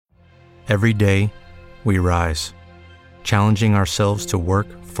Every day, we rise, challenging ourselves to work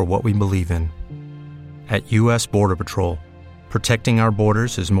for what we believe in. At U.S. Border Patrol, protecting our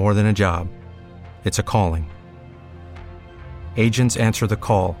borders is more than a job. It's a calling. Agents answer the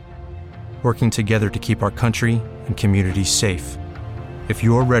call, working together to keep our country and communities safe. If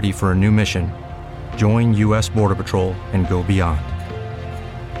you're ready for a new mission, join U.S. Border Patrol and go beyond.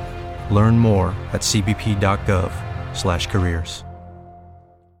 Learn more at cbp.gov/careers.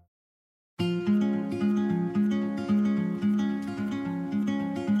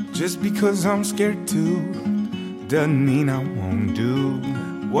 Just because I'm scared to doesn't mean I won't do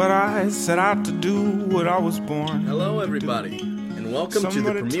what I set out to do, what I was born. Hello, everybody, and welcome to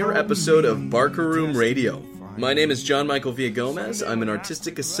the premiere episode of Barker Room Radio. My name is John Michael Villagomez. I'm an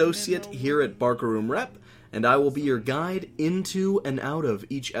artistic associate here at Barker Room Rep, and I will be your guide into and out of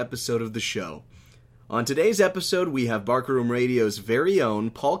each episode of the show. On today's episode, we have Barker Room Radio's very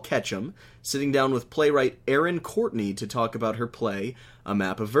own Paul Ketchum sitting down with playwright Erin Courtney to talk about her play, A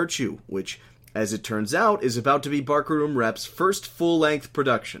Map of Virtue, which, as it turns out, is about to be Barker Room Rep's first full-length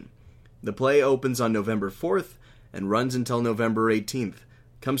production. The play opens on November 4th and runs until November 18th.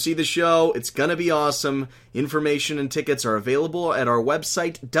 Come see the show. It's gonna be awesome. Information and tickets are available at our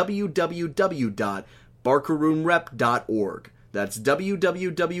website, www.barkerroomrep.org. That's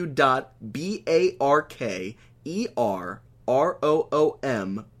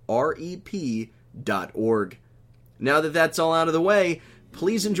www.barkerroomrep.org. Now that that's all out of the way,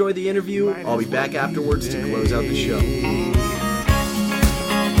 please enjoy the interview. I'll be back afterwards to close out the show.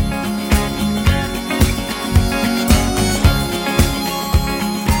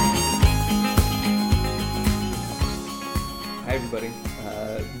 Hi everybody,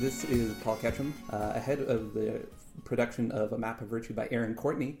 this is Paul Ketchum, ahead of the production of A Map of Virtue by Erin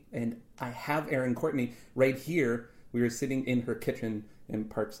Courtney, and I have Erin Courtney right here. We are sitting in her kitchen in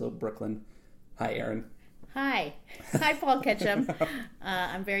Park Slope, Brooklyn. Hi, Erin. Hi. Hi, Paul Ketchum.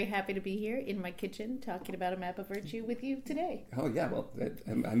 I'm very happy to be here in my kitchen talking about A Map of Virtue with you today. Oh, yeah, well,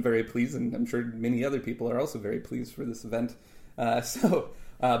 I'm very pleased, and I'm sure many other people are also very pleased for this event.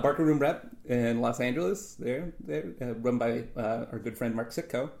 Barker Room Rep in Los Angeles, they're run by our good friend Mark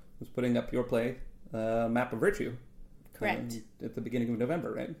Sitko, who's putting up your play, Map of Virtue. Correct. At the beginning of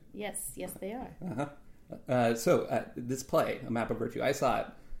November, right? Yes, they are. This play, A Map of Virtue, I saw it.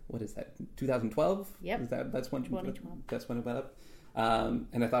 What is that? 2012? Yep. That's when 2012. That's when it went up.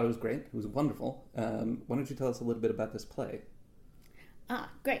 And I thought it was great. It was wonderful. Why don't you tell us a little bit about this play?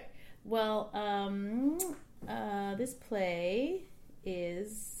 Great. Well, this play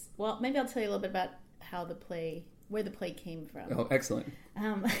is, well, maybe I'll tell you a little bit about where the play came from. Oh, excellent.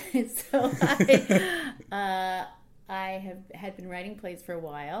 I had been writing plays for a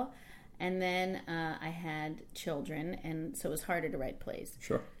while, and then I had children, and so it was harder to write plays.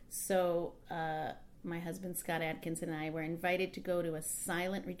 Sure. So my husband, Scott Adkins, and I were invited to go to a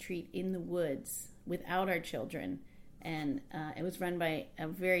silent retreat in the woods without our children, and it was run by a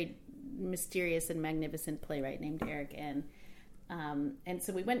very mysterious and magnificent playwright named Eric N. And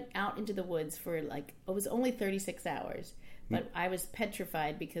so we went out into the woods for it was only 36 hours, but I was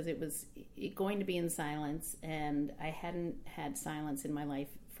petrified because it was going to be in silence, and I hadn't had silence in my life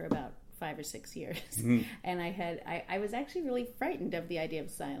for about 5 or 6 years. Mm-hmm. And I was actually really frightened of the idea of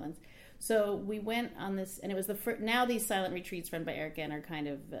silence. So we went on this, and it was the first. Now these silent retreats run by Eric N are kind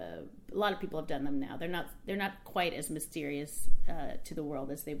of a lot of people have done them now. They're not quite as mysterious to the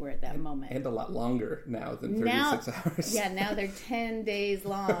world as they were at that moment, and a lot longer now than 36 hours. Yeah, now they're 10 days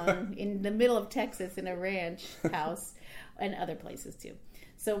long in the middle of Texas in a ranch house, and other places too.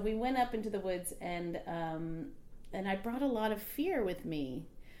 So we went up into the woods, and I brought a lot of fear with me.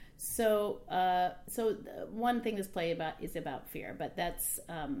 So one thing this play is about fear, but that's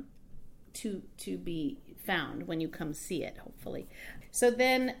to be found when you come see it, hopefully. So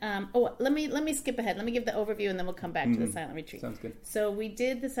then, let me skip ahead. Let me give the overview, and then we'll come back to the silent retreat. Sounds good. So we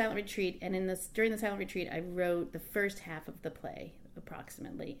did the silent retreat, and during the silent retreat, I wrote the first half of the play,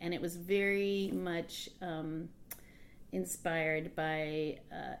 approximately, and it was very much inspired by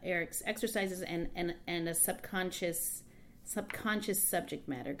Eric's exercises and a subconscious subject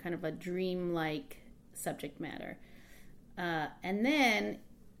matter, kind of a dream-like subject matter. And then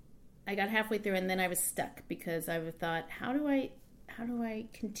I got halfway through, and then I was stuck because I thought, how do I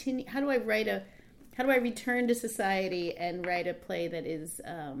continue? How do I return to society and write a play that is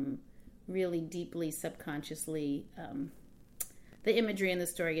really deeply subconsciously, the imagery in the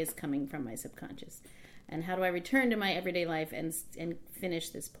story is coming from my subconscious. And how do I return to my everyday life and finish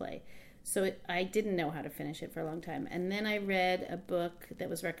this play? So I didn't know how to finish it for a long time. And then I read a book that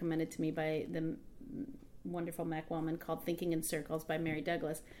was recommended to me by the wonderful Mac Wellman called Thinking in Circles by Mary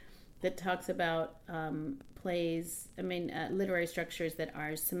Douglas. that talks about literary structures that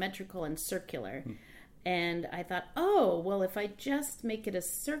are symmetrical and circular. And I thought, well, if I just make it a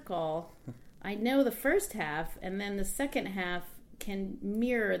circle, I know the first half, and then the second half can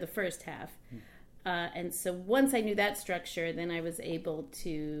mirror the first half. And so once I knew that structure, then I was able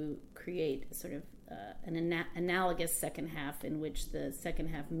to create sort of an analogous second half in which the second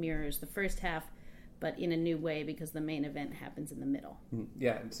half mirrors the first half, but in a new way because the main event happens in the middle.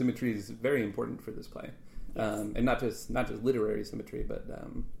 Yeah, symmetry is very important for this play. Yes. And not just literary symmetry, but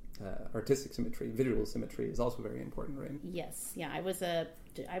artistic symmetry, visual symmetry is also very important, right? Yes, yeah. I was a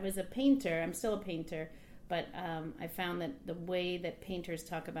painter. I'm still a painter, but I found that the way that painters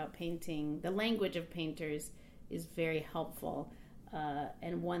talk about painting, the language of painters, is very helpful.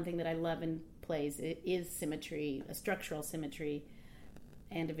 And one thing that I love in plays is symmetry, a structural symmetry,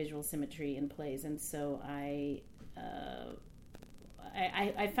 and a visual symmetry in plays. And so I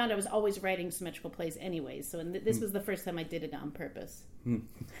found I was always writing symmetrical plays anyway. So this was the first time I did it on purpose.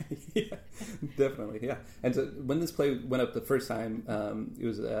 Yeah, definitely, yeah. And so when this play went up the first time, it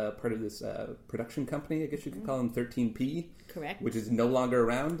was part of this production company, I guess you could call them 13P. Correct. Which is no longer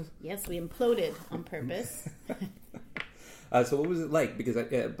around. Yes, we imploded on purpose. So what was it like? Because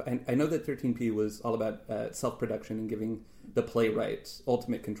I know that 13P was all about self-production and giving the playwrights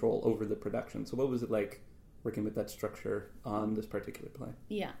ultimate control over the production. So what was it like working with that structure on this particular play?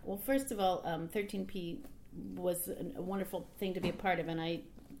 Yeah, well, first of all, 13P was a wonderful thing to be a part of, and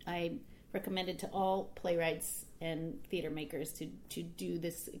I recommended to all playwrights and theater makers to do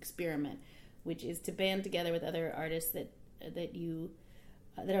this experiment, which is to band together with other artists that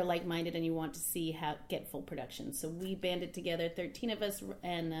are like-minded and you want to see how get full production. So we banded together, 13 of us,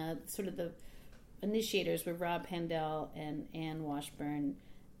 and sort of the initiators were Rob Handel and Anne Washburn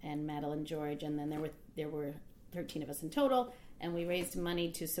and Madeline George, and then there were 13 of us in total, and we raised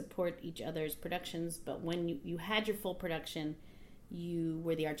money to support each other's productions. But when you had your full production, you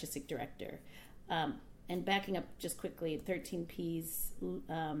were the artistic director. And backing up just quickly, 13P's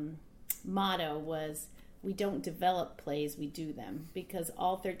motto was, we don't develop plays, we do them, because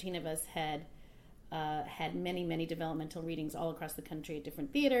all 13 of us had many, many developmental readings all across the country at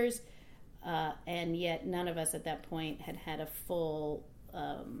different theaters, and yet none of us at that point had a full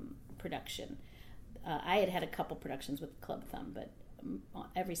production. I had a couple productions with Club Thumb, but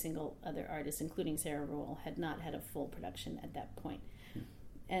every single other artist, including Sarah Rule, had not had a full production at that point.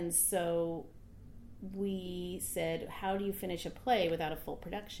 And so we said, how do you finish a play without a full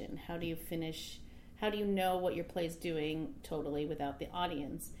production? How do you know what your play's doing totally without the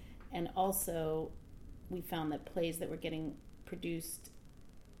audience? And also, we found that plays that were getting produced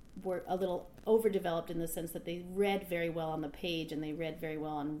were a little overdeveloped in the sense that they read very well on the page and they read very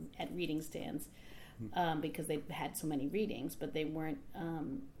well at reading stands because they had so many readings, but they weren't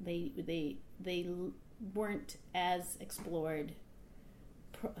they weren't as explored.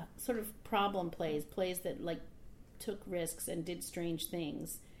 Sort of problem plays that like took risks and did strange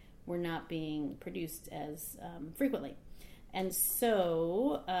things, were not being produced as frequently. And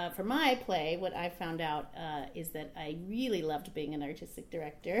so for my play, what I found out is that I really loved being an artistic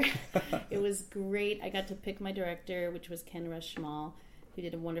director. It was great. I got to pick my director, which was Ken Rushmall, who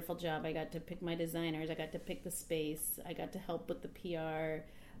did a wonderful job. I got to pick my designers. I got to pick the space. I got to help with the PR.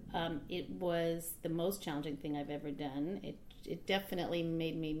 It was the most challenging thing I've ever done. It definitely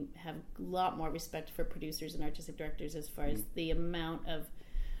made me have a lot more respect for producers and artistic directors as far as the amount of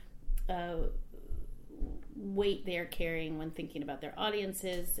weight they're carrying when thinking about their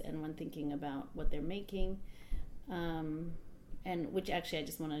audiences and when thinking about what they're making. And which actually I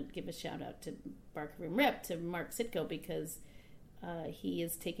just want to give a shout out to Barker Room Rep, to Mark Sitko, because he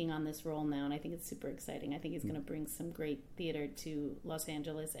is taking on this role now, and I think it's super exciting. I think he's going to bring some great theater to Los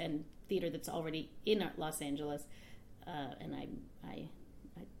Angeles, and theater that's already in Los Angeles. And I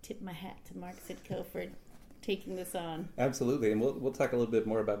tip my hat to Mark Sitko for taking this on. Absolutely, and we'll talk a little bit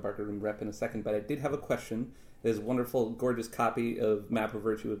more about Barker Room Rep in a second, but I did have a question. There's a wonderful, gorgeous copy of Map of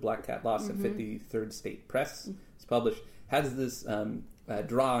Virtue with Black Cat Lost at 53rd State Press. It's published. Has this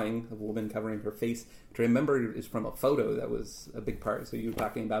drawing of a woman covering her face, which I remember is from a photo that was a big part. So you were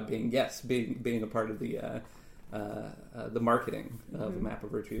talking about being a part of the marketing of a Map of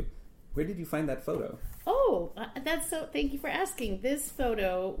Virtue. Where did you find that photo? Oh, that's so. Thank you for asking. This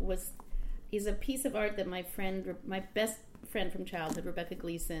photo is a piece of art that my best friend from childhood, Rebecca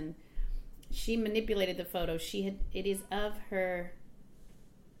Gleason, she manipulated the photo. It is of her.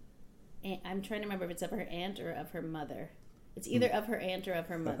 I'm trying to remember if it's of her aunt or of her mother. It's either of her aunt or of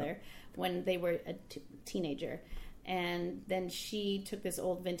her mother when they were a teenager. And then she took this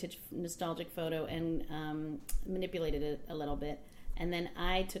old vintage nostalgic photo and manipulated it a little bit and then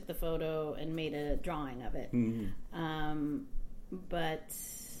I took the photo and made a drawing of it. But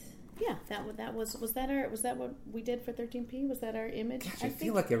yeah, that was that what we did for 13P? Was that our image? Gosh, I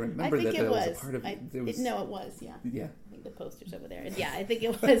feel like I remember that was a part of it. No, it was. Yeah. Yeah. I think the poster's over there. Yeah, I think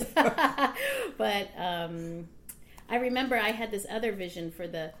it was. But I remember I had this other vision for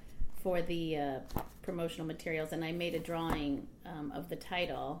the promotional materials, and I made a drawing of the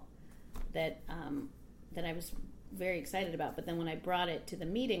title that I was very excited about. But then when I brought it to the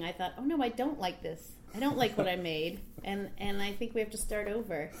meeting, I thought, oh no, I don't like this. I don't like what I made, and I think we have to start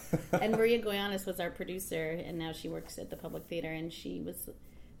over. And Maria Goyanis was our producer, and now she works at the Public Theater, and she was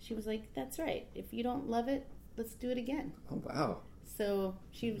like, that's right. If you don't love it, let's do it again. Oh wow! So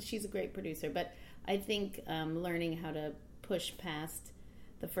she's a great producer, but I think learning how to push past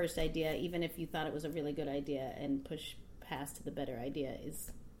the first idea, even if you thought it was a really good idea, and push past to the better idea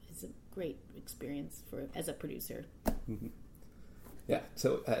is a great experience as a producer. Mm-hmm. Yeah.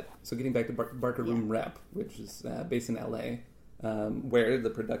 So getting back to Barker Room Rep, which is based in LA, where the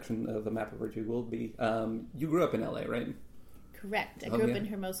production of A Map of Virtue will be. You grew up in LA, right? Correct. I grew up in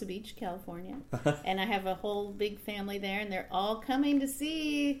Hermosa Beach, California, and I have a whole big family there, and they're all coming to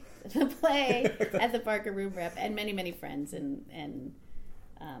see the play at the Barker Room Rep, and many, many friends and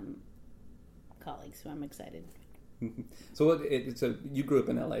colleagues who I'm excited. So you grew up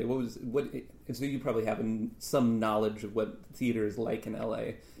in LA. So you probably have some knowledge of what theater is like in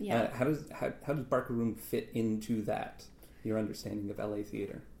LA. Yeah. How does Barker Room fit into that? Your understanding of LA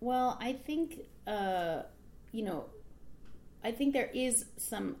theater? Well, I think I think there is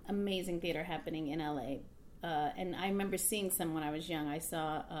some amazing theater happening in LA, and I remember seeing some when I was young. I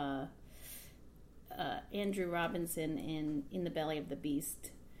saw Andrew Robinson in The Belly of the Beast.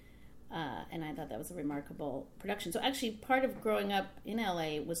 And I thought that was a remarkable production. So actually, part of growing up in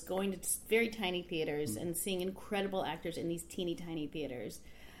LA was going to very tiny theaters and seeing incredible actors in these teeny tiny theaters.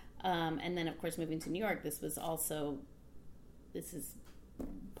 And then, of course, moving to New York, this is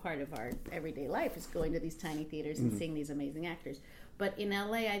part of our everyday life, is going to these tiny theaters and seeing these amazing actors. But in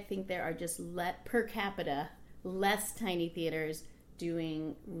LA, I think there are just per capita less tiny theaters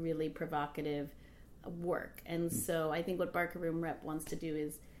doing really provocative work. And so I think what Barker Room Rep wants to do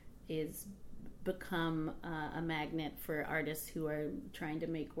is become a magnet for artists who are trying to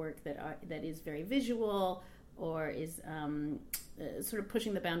make work that is very visual, or is sort of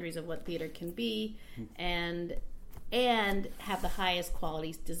pushing the boundaries of what theater can be, and have the highest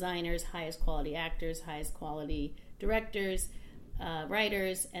quality designers, highest quality actors, highest quality directors,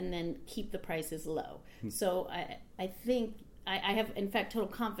 writers, and then keep the prices low. So I think I have, in fact, total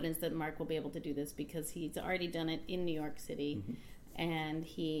confidence that Mark will be able to do this, because he's already done it in New York City. And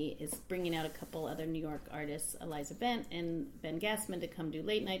he is bringing out a couple other New York artists, Eliza Bent and Ben Gassman, to come do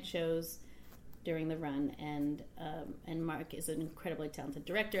late night shows during the run. And Mark is an incredibly talented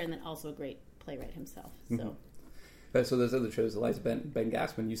director, and then also a great playwright himself. So, so those other shows, Eliza Bent, Ben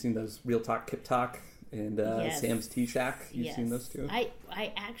Gassman, you've seen those Real Talk, Kip Talk, and Sam's Tea Shack. You've seen those too? I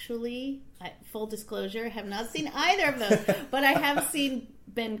actually, full disclosure, have not seen either of those, but I have seen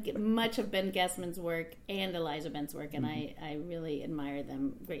much of Ben Gassman's work and Eliza Bent's work, and I really admire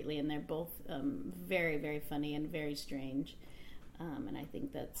them greatly, and they're both very, very funny and very strange, and I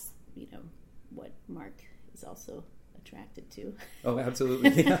think that's what Mark is also attracted to. Oh,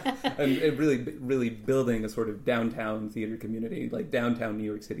 absolutely, yeah. and really building a sort of downtown theater community, like downtown New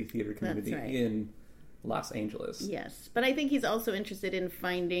York City theater community in Los Angeles. Yes, but I think he's also interested in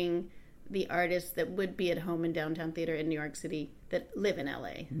finding the artists that would be at home in downtown theater in New York City that live in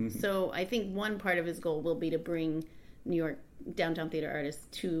LA. So I think one part of his goal will be to bring New York downtown theater artists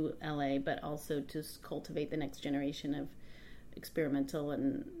to LA, but also to cultivate the next generation of experimental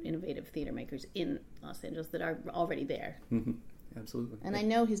and innovative theater makers in Los Angeles that are already there. Absolutely. And I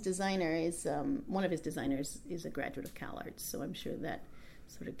know his designer is, one of his designers is a graduate of CalArts, so I'm sure that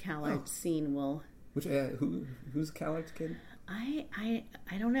sort of CalArts scene will... Who's CalArts kid? I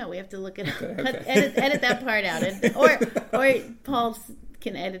don't know. We have to look it up. Okay. Edit that part out, or Paul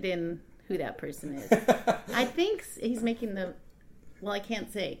can edit in who that person is. I think he's making I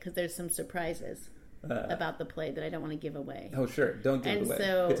can't say because there's some surprises about the play that I don't want to give away. Oh, sure, don't give it away.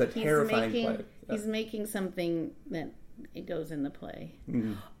 So it's a terrifying play. He's making something that it goes in the play.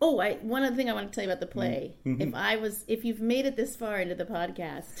 Oh, one other thing I want to tell you about the play. If you've made it this far into the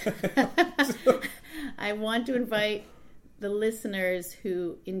podcast, I want to invite the listeners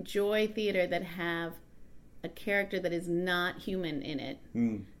who enjoy theater that have a character that is not human in it.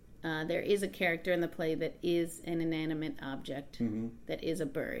 There is a character in the play that is an inanimate object, that is a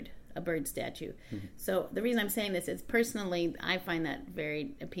bird statue. So the reason I'm saying this is, personally, I find that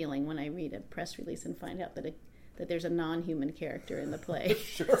very appealing when I read a press release and find out that that there's a non-human character in the play.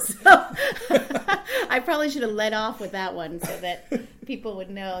 Sure. So I probably should have led off with that one so that people would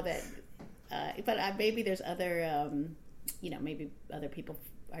know that. But maybe there's other, maybe other people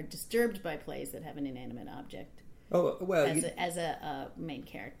are disturbed by plays that have an inanimate object. Oh, well, as a main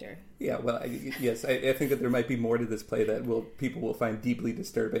character. Yeah, well, yes, I think that there might be more to this play that people will find deeply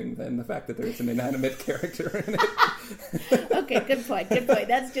disturbing than the fact that there's an inanimate character in it. Okay, good point.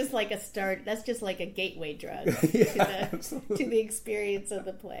 That's just like a start. That's just like a gateway drug to the experience of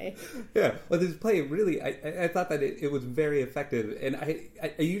the play. Yeah, well, this play really, I thought that it was very effective, and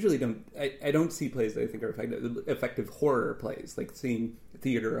I usually don't see plays that I think are effective horror plays, like seeing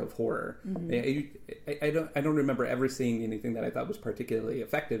theater of horror. Mm-hmm. I don't remember ever seeing anything that I thought was particularly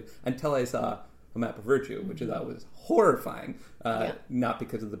effective until I saw A Map of Virtue, which I thought was horrifying. Not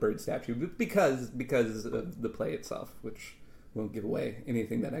because of the bird statue, but because of the play itself, which won't give away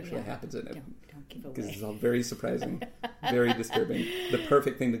anything that actually happens in it. Don't give away. Because it's all very surprising, very disturbing. The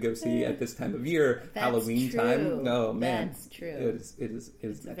perfect thing to go see at this time of year, That's Halloween true. time. Oh man, that's true. It is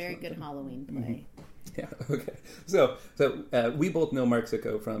It's a very good Halloween play. Mm-hmm. Yeah. Okay. So we both know Mark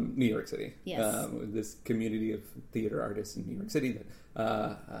Sicko from New York City. Yes. This community of theater artists in New York City that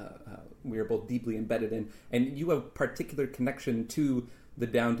we are both deeply embedded in, and you have a particular connection to the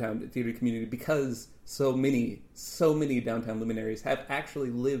downtown theater community because so many downtown luminaries have actually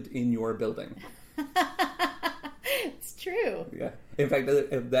lived in your building. It's true. Yeah. In fact,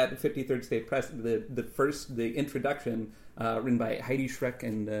 that 53rd State Press, the introduction written by Heidi Schreck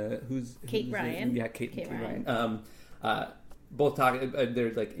and Kate Ryan. Yeah, Kate Ryan. Both talking.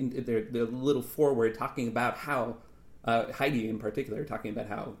 They're like they're a little forward talking about how Heidi in particular talking about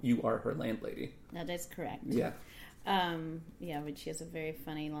how you are her landlady. That is correct. Yeah. But she has a very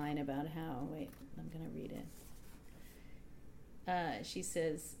funny line about how. Wait, I'm going to read it. She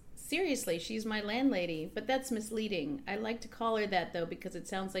says, "Seriously, she's my landlady, but that's misleading. I like to call her that, though, because it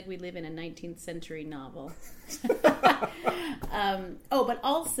sounds like we live in a 19th century novel." But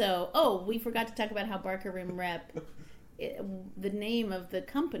also, we forgot to talk about how Barker Room Rep, the name of the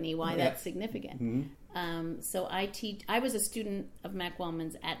company, why that's significant. Mm-hmm. So I was a student of Mac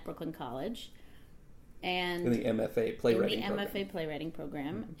Wellman's at Brooklyn College. And in the MFA playwriting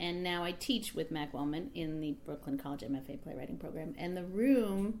program. Mm-hmm. And now I teach with Mac Wellman in the Brooklyn College MFA playwriting program. And the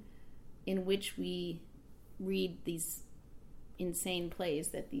room in which we read these insane plays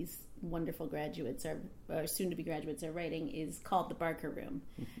that these wonderful graduates or soon-to-be graduates are writing is called the Barker Room.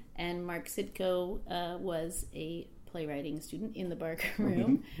 Mm-hmm. And Mark Sitko was a playwriting student in the Barker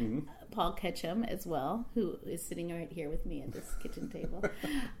Room. Mm-hmm. Paul Ketchum as well, who is sitting right here with me at this kitchen table.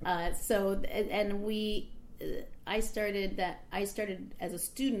 I started as a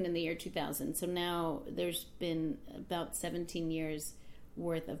student in the year 2000. So now there's been about 17 years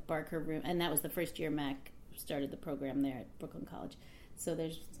worth of Barker Room, and that was the first year Mac started the program there at Brooklyn College. So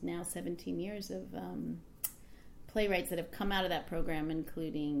there's now 17 years of playwrights that have come out of that program,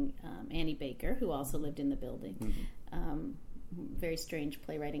 including Annie Baker, who also lived in the building. Mm-hmm. Very strange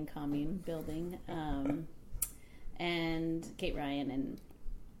playwriting commune building, and Kate Ryan and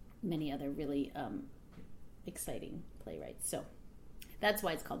many other really exciting playwrights. So that's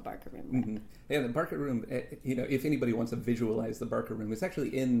why it's called Barker Room. Mm-hmm. Yeah, the Barker Room, if anybody wants to visualize the Barker Room, it's actually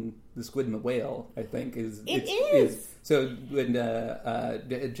in The Squid and the Whale, I think. It is. So when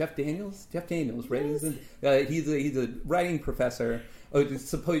Jeff Daniels, right? Yes. He's a writing professor,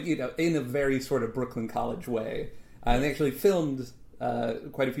 in a very sort of Brooklyn College way. And they actually filmed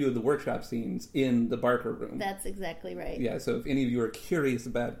quite a few of the workshop scenes in the Barker Room. That's exactly right. Yeah, so if any of you are curious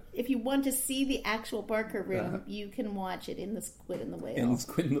about... If you want to see the actual Barker Room, you can watch it in The Squid and the Whale. In The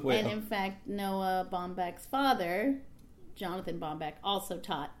Squid and the Whale. And in fact, Noah Baumbach's father, Jonathan Baumbach, also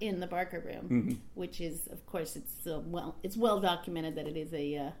taught in the Barker Room, mm-hmm. which is, of course, it's well documented that it is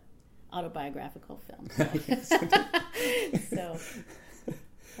a autobiographical film. So,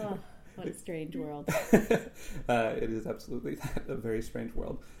 what a strange world. It is absolutely a very strange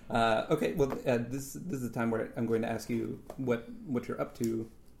world. Okay, well, this is the time where I'm going to ask you what you're up to.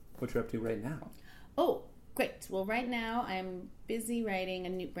 What you're up to right now? Oh, great. Well, right now I'm busy writing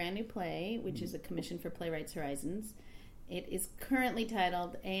a brand new play, which is a commission for Playwrights Horizons. It is currently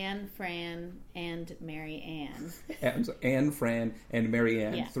titled Anne, Fran, and Mary Ann. Anne, Fran, and Mary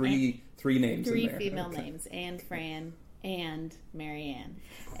Ann. Yeah, three names. Three in there. female names: Anne, Fran, and Mary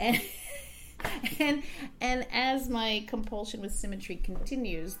Ann. And as my compulsion with symmetry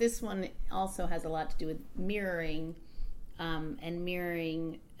continues, this one also has a lot to do with mirroring,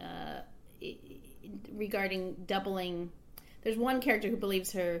 regarding doubling. There's one character who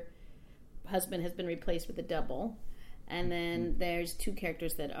believes her husband has been replaced with a double, And then there's two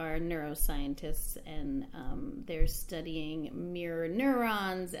characters that are neuroscientists, and they're studying mirror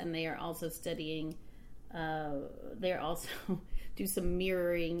neurons, and they are also studying, they're also do some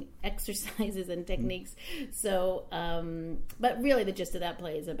mirroring exercises and techniques. So, but really the gist of that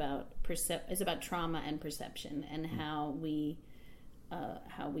play is about trauma and perception, and how we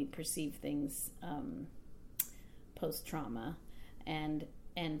perceive things post-trauma and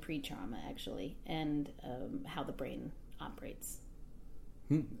pre-trauma, actually, and how the brain operates.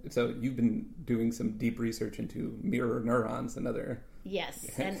 So you've been doing some deep research into mirror neurons and other... Yes,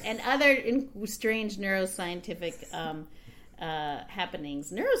 and other strange neuroscientific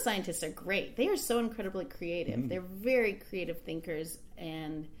happenings. Neuroscientists are great. They are so incredibly creative. They're very creative thinkers,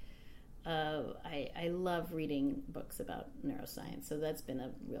 and I love reading books about neuroscience, so that's been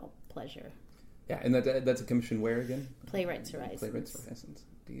a real pleasure. Yeah, and that's a commission where again? Playwrights Horizons. Playwrights Horizons,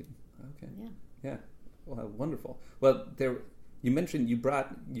 indeed. Okay. Yeah. Well, wonderful. Well, you mentioned you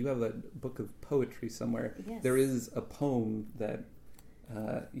have a book of poetry somewhere. Yes. There is a poem that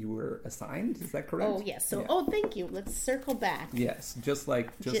you were assigned. Is that correct? Oh yes. So thank you. Let's circle back. Yes, just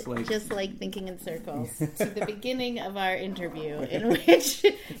like thinking in circles to the beginning of our interview,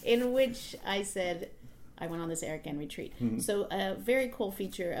 in which I said I went on this Eric N. retreat. So a very cool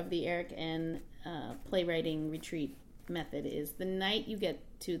feature of the Eric N. Playwriting retreat method is the night you get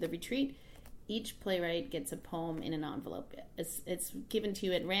to the retreat, each playwright gets a poem in an envelope. It's given to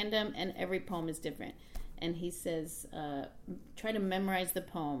you at random, and every poem is different. And he says, try to memorize the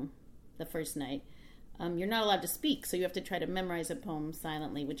poem the first night. You're not allowed to speak, so you have to try to memorize a poem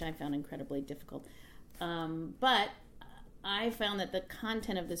silently, which I found incredibly difficult. But I found that the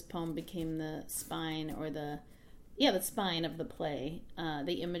content of this poem became the spine, or the spine of the play,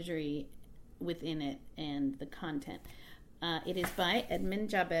 the imagery within it, and the content. It is by Edmond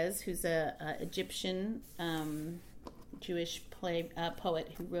Jabez, who's a Egyptian Jewish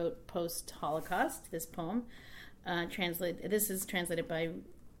poet who wrote post-Holocaust this poem. This is translated by,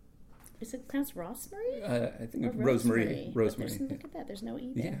 is it pronounced Rosemary? I think Rosemary. Look at that. There's no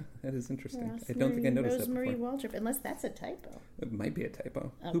E there. Yeah, that is interesting. Rosemary, I don't think I noticed Rosemary that before. Waldrop, unless that's a typo. It might be a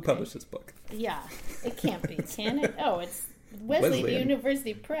typo. Okay. Who published this book? Yeah, it can't be, can it? Oh, it's Wesleyan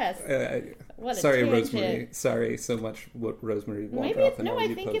University Press. What a sorry, tangent. Rosemary. Sorry so much, Rosemary Waldrop. Maybe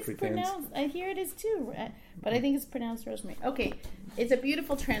I think it's fans. pronounced. I hear it is too, but I think it's pronounced Rosemary. Okay, it's a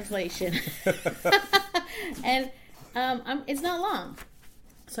beautiful translation, and it's not long,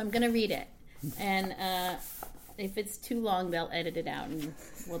 so I'm going to read it. And if it's too long, they'll edit it out, and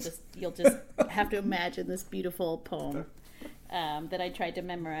you'll just have to imagine this beautiful poem that I tried to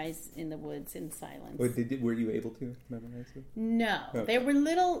memorize in the woods in silence. Were you able to memorize it? No, There were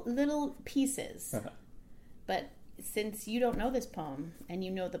little pieces. But since you don't know this poem and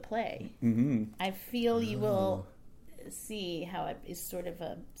you know the play, I feel you will see how it is sort of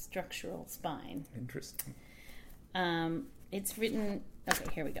a structural spine. Interesting. It's written... Okay,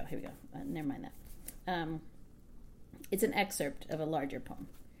 here we go. Never mind that. It's an excerpt of a larger poem.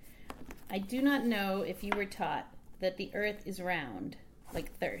 I do not know if you were taught that the earth is round,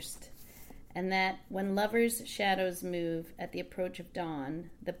 like thirst, and that when lovers' shadows move at the approach of dawn,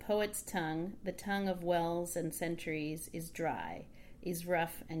 the poet's tongue, the tongue of wells and centuries, is dry, is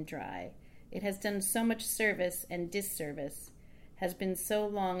rough and dry. It has done so much service and disservice, has been so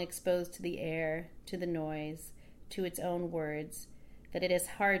long exposed to the air, to the noise, to its own words, that it has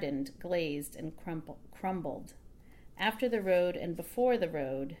hardened, glazed, and crumbled. After the road and before the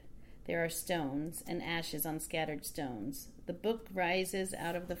road, there are stones and ashes on scattered stones. The book rises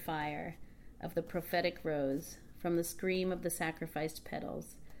out of the fire of the prophetic rose, from the scream of the sacrificed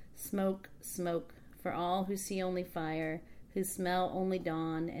petals. Smoke, smoke, for all who see only fire, who smell only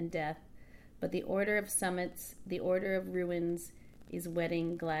dawn and death. But the order of summits, the order of ruins, is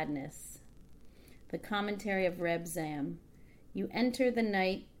wedding gladness. The commentary of Reb Zam. You enter the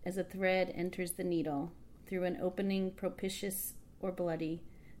night as a thread enters the needle, through an opening propitious or bloody,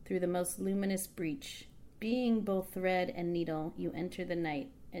 through the most luminous breach. Being both thread and needle, you enter the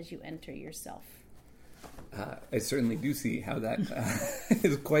night as you enter yourself. I certainly do see how that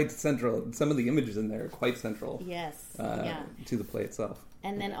is quite central. Some of the images in there are quite central. Yes, to the play itself.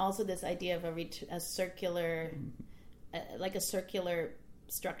 And then also this idea of a circular, like a circular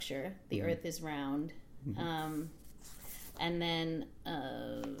structure. The earth is round. And then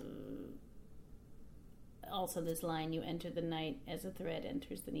also this line, you enter the night as a thread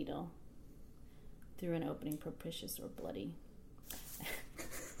enters the needle, through an opening propitious or bloody.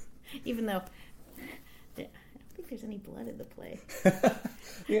 Even though I don't think there's any blood in the play. I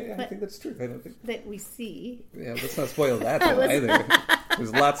think that's true. I don't think that we see. Yeah, let's not spoil that though, either.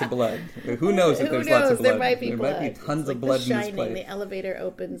 There's lots of blood. Who knows if there's lots of blood? There might be blood. There might be tons like of blood The Shining, in this play. The elevator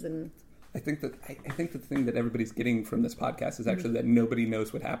opens and... I think the thing that everybody's getting from this podcast is actually that nobody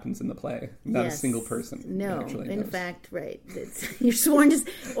knows what happens in the play. Not a single person. No, actually in knows. fact, right. You're sworn to,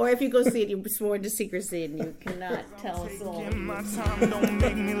 or if you go see it, you're sworn to secrecy, and you cannot tell us all. My time don't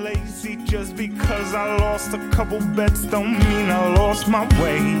make me lazy. Just because I lost a couple bets don't mean I lost my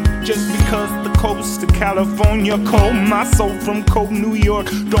way. Just because the coast of California cold, my soul from cold New York,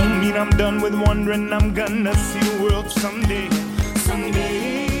 don't mean I'm done with wondering. I'm gonna see the world someday.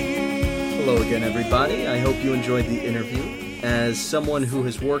 Hello again, everybody. I hope you enjoyed the interview. As someone who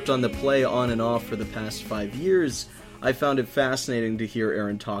has worked on the play on and off for the past 5 years, I found it fascinating to hear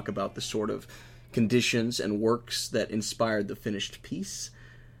Erin talk about the sort of conditions and works that inspired the finished piece.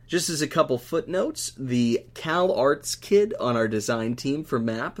 Just as a couple footnotes, the Cal Arts kid on our design team for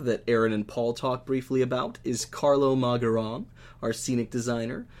MAP that Erin and Paul talked briefly about is Carlo Magaran, our scenic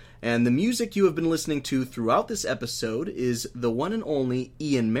designer. And the music you have been listening to throughout this episode is the one and only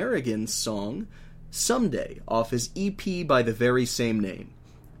Ian Merrigan's song, Someday, off his EP by the very same name.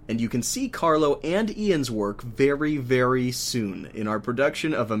 And you can see Carlo and Ian's work very, very soon in our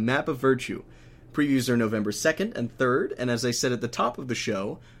production of A Map of Virtue. Previews are November 2nd and 3rd, and as I said at the top of the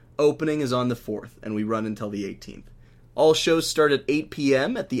show, opening is on the 4th, and we run until the 18th. All shows start at 8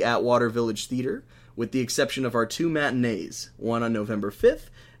 p.m. at the Atwater Village Theater, with the exception of our 2 matinees, one on November 5th,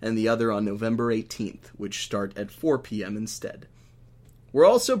 and the other on November 18th, which start at 4 p.m. instead. We're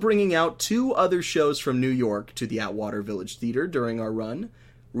also bringing out 2 other shows from New York to the Atwater Village Theater during our run,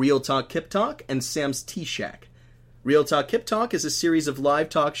 Real Talk Kip Talk and Sam's Tea Shack. Real Talk Kip Talk is a series of live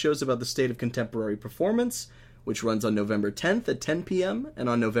talk shows about the state of contemporary performance, which runs on November 10th at 10 p.m. and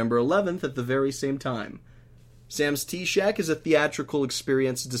on November 11th at the very same time. Sam's Tea Shack is a theatrical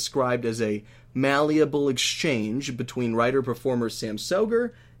experience described as a malleable exchange between writer-performer Sam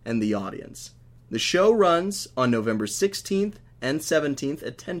Soger and the audience. The show runs on November 16th and 17th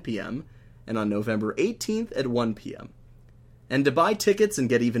at 10 p.m. and on November 18th at 1 p.m. And to buy tickets and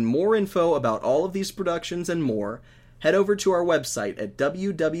get even more info about all of these productions and more, head over to our website at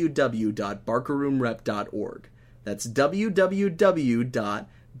www.barkerroomrep.org. That's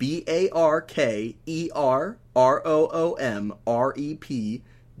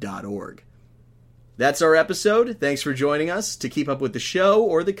www.barkerroomrep.org. That's our episode. Thanks for joining us. To keep up with the show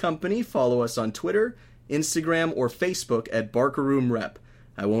or the company, follow us on Twitter, Instagram, or Facebook at Barker Room Rep.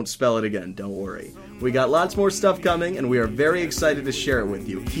 I won't spell it again, don't worry. We got lots more stuff coming, and we are very excited to share it with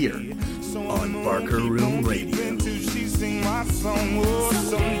you here on Barker Room Radio.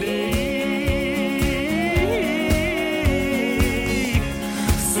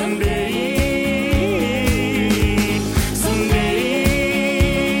 Someday